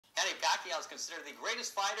Pacquiao is considered the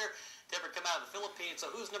greatest fighter to ever come out of the Philippines.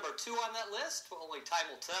 So who's number 2 on that list? Well, only time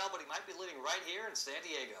will tell, but he might be leading right here in San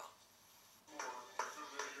Diego.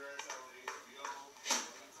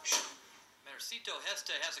 Mercito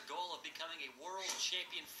Gesta has a goal of becoming a world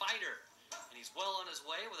champion fighter, and he's well on his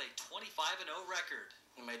way with a 25-0 record.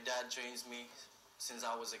 My dad trains me since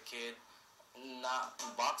I was a kid. Not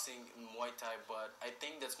boxing and Muay Thai, but I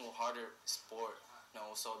think that's more harder sport.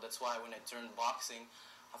 So that's why when I turned boxing,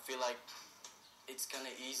 I feel like it's kind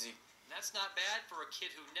of easy. That's not bad for a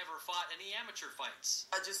kid who never fought any amateur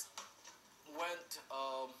fights. I just went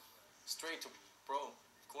straight to pro.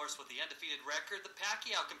 Of course, with the undefeated record, the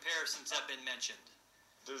Pacquiao comparisons have been mentioned.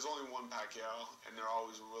 There's only one Pacquiao, and there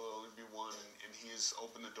always will only be one, and he's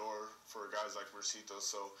opened the door for guys like Mercito,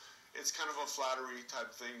 so it's kind of a flattery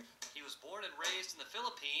type thing. He was born and raised in the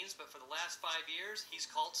Philippines, but for the last 5 years, he's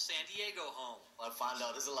called San Diego home. I found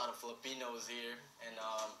out there's a lot of Filipinos here, and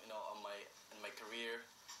on my career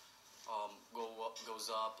goes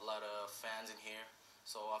up. A lot of fans in here,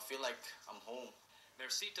 so I feel like I'm home.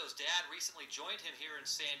 Mercito's dad recently joined him here in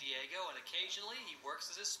San Diego, and occasionally he works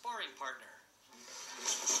as his sparring partner.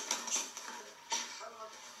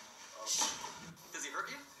 Does he hurt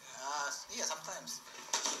you? Yeah, sometimes.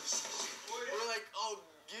 We're like,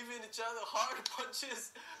 giving each other hard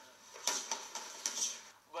punches.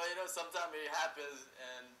 But sometimes it happens,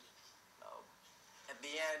 and at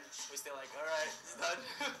the end, we're still like, all right, it's done.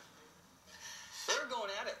 They were going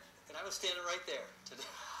at it, and I was standing right there to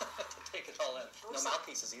take it all in. No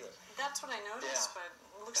mouthpieces either. That's what I noticed, Yeah. but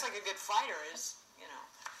it looks like a good fighter is.